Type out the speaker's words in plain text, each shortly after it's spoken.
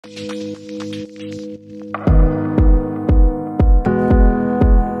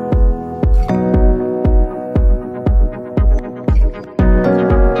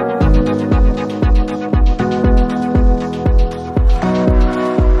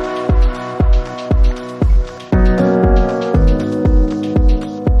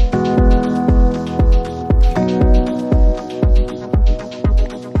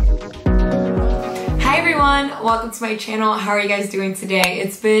Welcome to my channel. How are you guys doing today?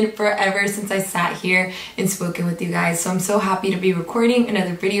 It's been forever since I sat here and spoken with you guys, so I'm so happy to be recording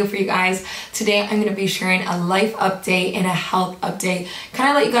another video for you guys. Today I'm going to be sharing a life update and a health update, kind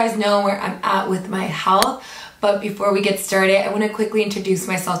of let you guys know where I'm at with my health. But before we get started, I want to quickly introduce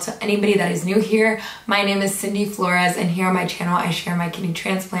myself to anybody that is new here. My name is Flores, and here on my channel I share my kidney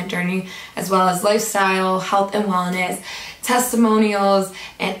transplant journey as well as lifestyle, health and wellness, testimonials,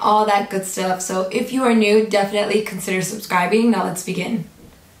 and all that good stuff. So if you are new, definitely consider subscribing. Now let's begin.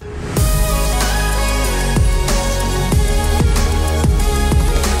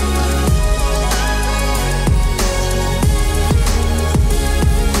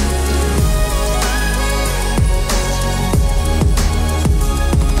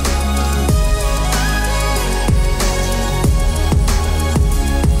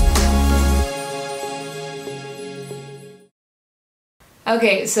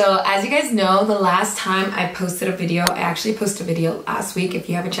 Okay, so as you guys know, the last time I posted a video, I actually posted a video last week. If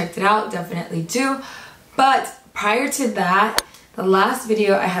you haven't checked it out, definitely do. But prior to that, the last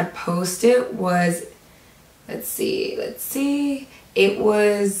video I had posted was, let's see, it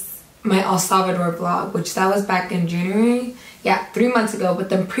was my El Salvador vlog, which that was back in January. Yeah, 3 months ago. But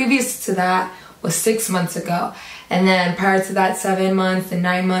then previous to that was 6 months ago. And then prior to that, 7 months and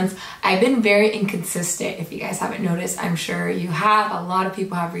 9 months. I've been very inconsistent. If you guys haven't noticed, I'm sure you have. A lot of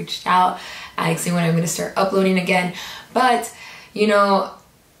people have reached out asking when I'm going to start uploading again. But, you know,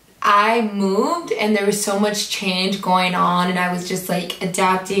 I moved and there was so much change going on, and I was just like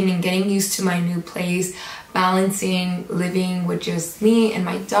adapting and getting used to my new place, balancing living with just me and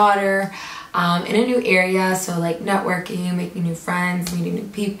my daughter in a new area. So like networking, making new friends, meeting new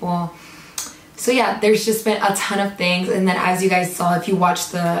people. So yeah, there's just been a ton of things. And then as you guys saw, if you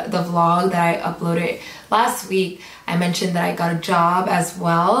watched the vlog that I uploaded last week, I mentioned that I got a job as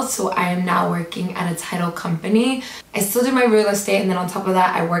well. So I am now working at a title company. I still do my real estate, and then on top of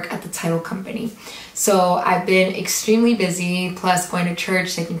that, I work at the title company. So I've been extremely busy, plus going to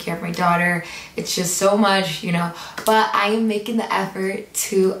church, taking care of my daughter. It's just so much, you know, but I am making the effort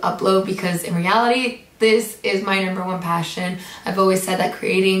to upload because in reality, this is my #1 passion. I've always said that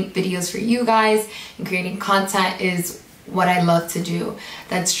creating videos for you guys and creating content is what I love to do.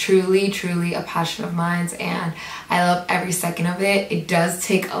 That's truly, truly a passion of mine, and I love every second of it. It does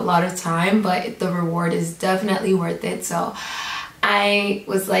take a lot of time, but the reward is definitely worth it. So I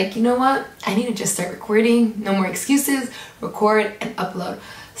was like, you know what? I need to just start recording. No more excuses. Record and upload.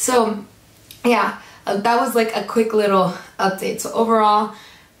 So yeah, that was like a quick little update. So overall,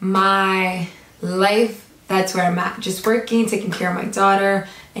 my life, that's where I'm at, just working, taking care of my daughter,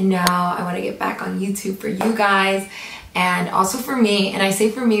 and now I want to get back on YouTube for you guys and also for me. And I say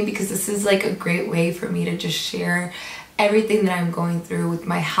for me because this is like a great way for me to just share everything that I'm going through with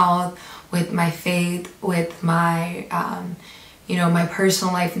my health, with my faith, with my you know, my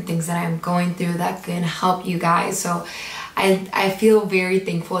personal life and things that I'm going through that can help you guys. So I feel very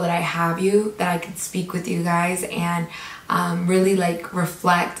thankful that I have you, that I can speak with you guys and really like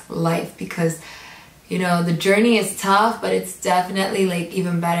reflect life, because you know the journey is tough, but it's definitely like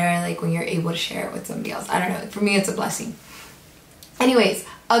even better like when you're able to share it with somebody else. I don't know, for me it's a blessing. Anyways,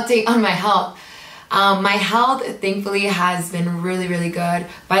 update on my health. My health thankfully has been really, really good.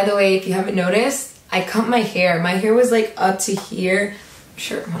 By the way, if you haven't noticed, I cut my hair. My hair was like up to here.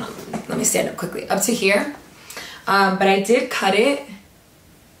 Sure, hold on, let me stand up quickly. Up to here, but I did cut it.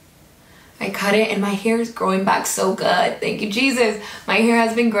 I cut it and my hair is growing back so good. Thank you, Jesus. My hair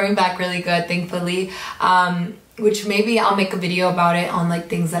has been growing back really good, thankfully. Which maybe I'll make a video about it on like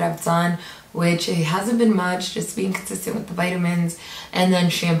things that I've done, which it hasn't been much, just being consistent with the vitamins and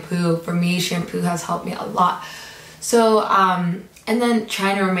then shampoo. For me, shampoo has helped me a lot. So, and then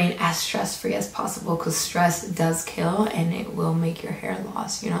trying to remain as stress-free as possible, because stress does kill and it will make your hair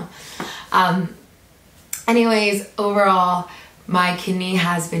loss, you know. Anyways, overall, my kidney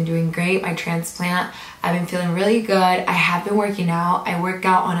has been doing great. My transplant, I've been feeling really good. I have been working out. I work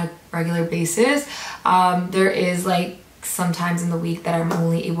out on a regular basis. There is like sometimes in the week that I'm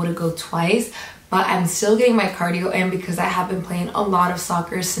only able to go twice, but I'm still getting my cardio in because I have been playing a lot of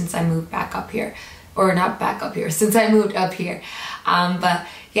soccer since I moved back up here. Or not back up here, since I moved up here. But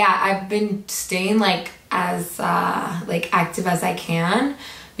yeah, I've been staying like as like active as I can.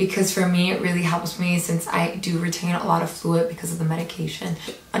 because for me it really helps me since I do retain a lot of fluid because of the medication.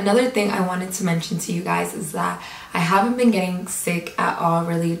 Another thing I wanted to mention to you guys is that I haven't been getting sick at all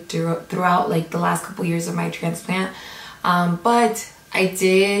really throughout like the last couple years of my transplant, but I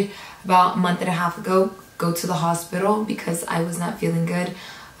did about a month and a half ago go to the hospital because I was not feeling good.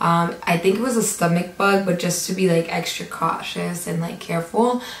 I think it was a stomach bug, but just to be like extra cautious and like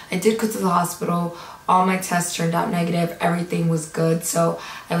careful, I did go to the hospital. All my tests turned out negative. Everything was good, so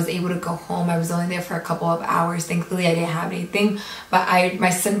I was able to go home. I was only there for a couple of hours. Thankfully, I didn't have anything, but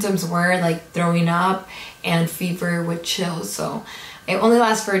my symptoms were like throwing up and fever with chills. So it only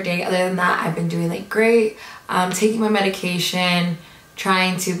lasts for a day. Other than that, I've been doing like great. Taking my medication,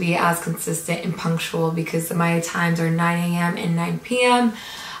 trying to be as consistent and punctual because my times are 9 a.m. and 9 p.m.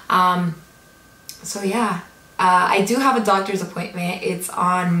 So yeah, I do have a doctor's appointment. It's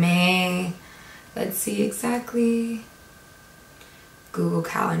on May, let's see exactly, Google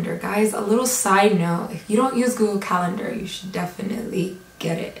Calendar. Guys, a little side note, if you don't use Google Calendar, you should definitely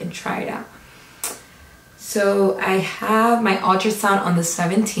get it and try it out. So I have my ultrasound on the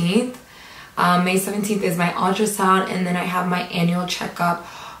 17th. May 17th is my ultrasound, and then I have my annual checkup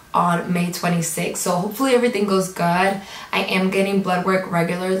on May 26th. So hopefully everything goes good. I am getting blood work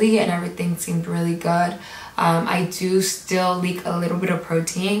regularly and everything seemed really good. I do still leak a little bit of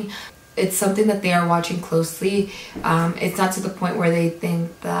protein. It's something that they are watching closely. It's not to the point where they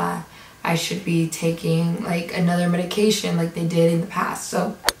think that I should be taking like another medication like they did in the past.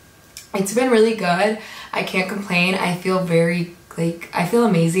 So it's been really good. I can't complain. I feel I feel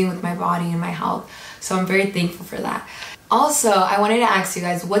amazing with my body and my health. So I'm very thankful for that. Also, I wanted to ask you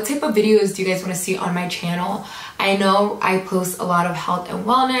guys, what type of videos do you guys want to see on my channel? I know I post a lot of health and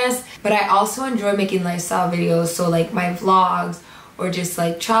wellness, but I also enjoy making lifestyle videos. So like my vlogs, or just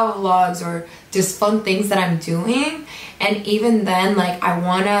like travel vlogs, or just fun things that I'm doing. And even then, like I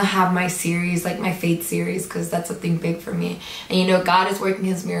want to have my series, like my faith series, because that's something big for me. And you know, God is working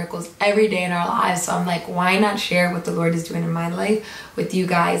his miracles every day in our lives, so I'm like, why not share what the Lord is doing in my life with you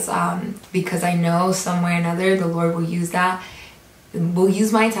guys? Because I know some way or another the Lord will use that, will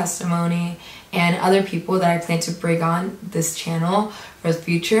use my testimony and other people that I plan to bring on this channel for the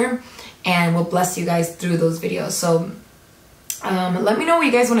future, and will bless you guys through those videos. So let me know what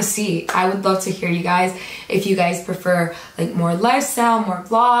you guys want to see. I would love to hear you guys. If you guys prefer like more lifestyle, more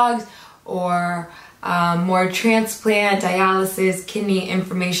vlogs, or more transplant, dialysis, kidney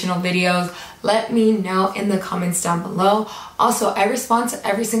informational videos, let me know in the comments down below. Also, I respond to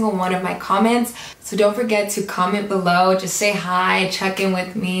every single one of my comments, so don't forget to comment below. Just say hi, check in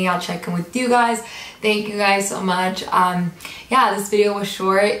with me. I'll check in with you guys. Thank you guys so much. Yeah, this video was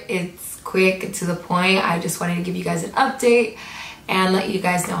short. It's quick and to the point. I just wanted to give you guys an update and let you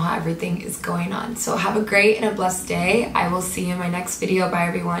guys know how everything is going on. So have a great and a blessed day. I will see you in my next video. Bye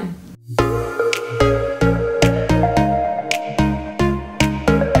everyone.